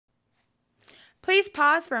Please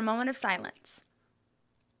pause for a moment of silence.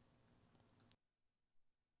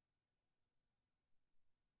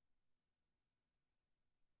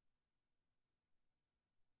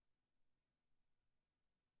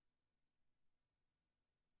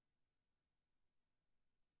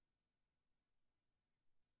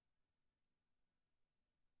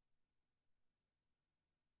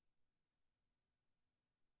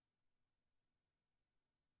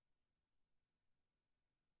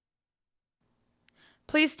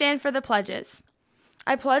 Please stand for the pledges.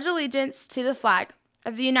 I pledge allegiance to the flag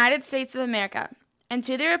of the United States of America and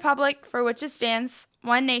to the republic for which it stands,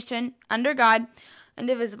 one nation, under God,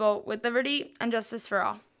 indivisible, with liberty and justice for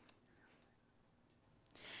all.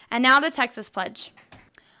 And now the Texas Pledge.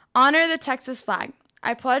 Honor the Texas flag.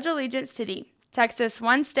 I pledge allegiance to thee, Texas,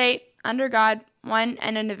 one state, under God, one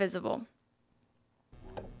and indivisible.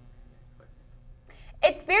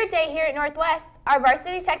 It's Spirit Day here at Northwest. Our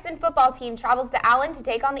varsity Texan football team travels to Allen to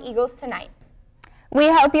take on the Eagles tonight. We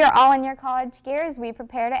hope you're all in your college gear as we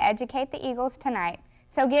prepare to educate the Eagles tonight.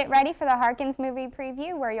 So get ready for the Harkins movie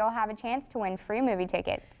preview where you'll have a chance to win free movie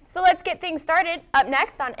tickets. So let's get things started. Up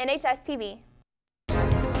next on NHSTV.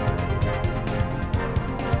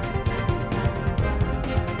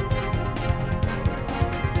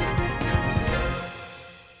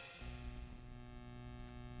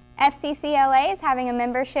 FCCLA is having a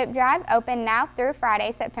membership drive open now through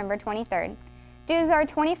Friday, September 23rd. Dues are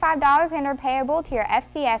 $25 and are payable to your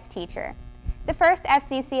FCS teacher. The first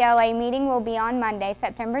FCCLA meeting will be on Monday,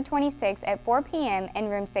 September 26th at 4 p.m. in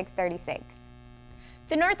room 636.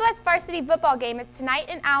 The Northwest varsity football game is tonight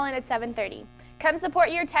in Allen at 7:30. Come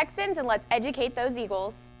support your Texans and let's educate those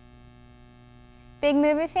Eagles. Big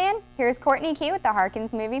movie fan? Here's Courtney Key with the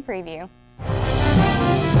Harkins movie preview.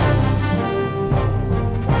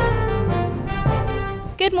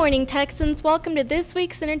 Good morning, Texans. Welcome to this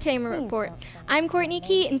week's Entertainment Report. I'm Courtney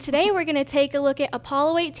Key, and today we're going to take a look at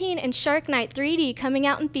Apollo 18 and Shark Night 3D coming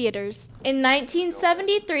out in theaters. In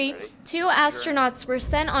 1973, two astronauts were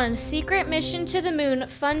sent on a secret mission to the moon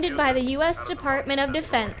funded by the U.S. Department of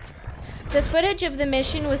Defense. The footage of the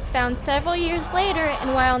mission was found several years later,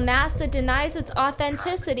 and while NASA denies its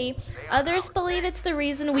authenticity, others believe it's the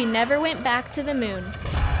reason we never went back to the moon.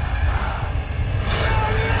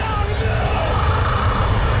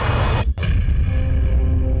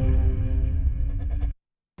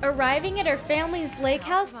 Arriving at her family's lake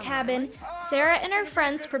house cabin, Sarah and her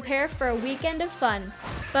friends prepare for a weekend of fun.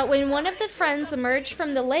 But when one of the friends emerged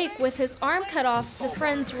from the lake with his arm cut off, the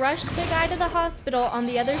friends rushed the guy to the hospital on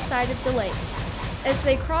the other side of the lake. As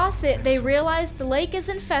they cross it, they realize the lake is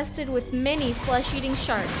infested with many flesh-eating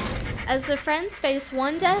sharks. As the friends face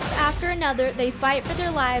one death after another, they fight for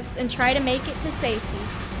their lives and try to make it to safety.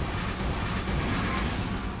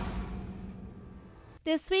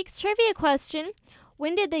 This week's trivia question: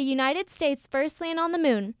 when did the United States first land on the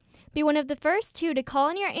moon? Be one of the first two to call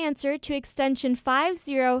in your answer to extension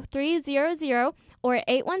 50300 or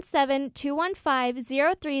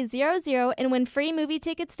 817-215-0300 and win free movie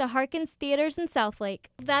tickets to Harkins Theaters in Southlake.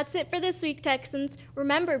 That's it for this week, Texans.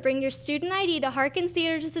 Remember, bring your student ID to Harkins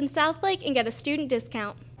Theaters in Southlake and get a student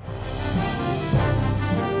discount.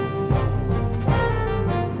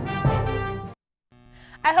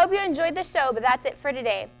 I hope you enjoyed the show, but that's it for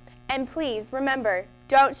today. And please, remember,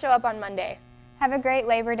 don't show up on Monday. Have a great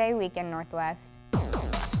Labor Day weekend, Northwest.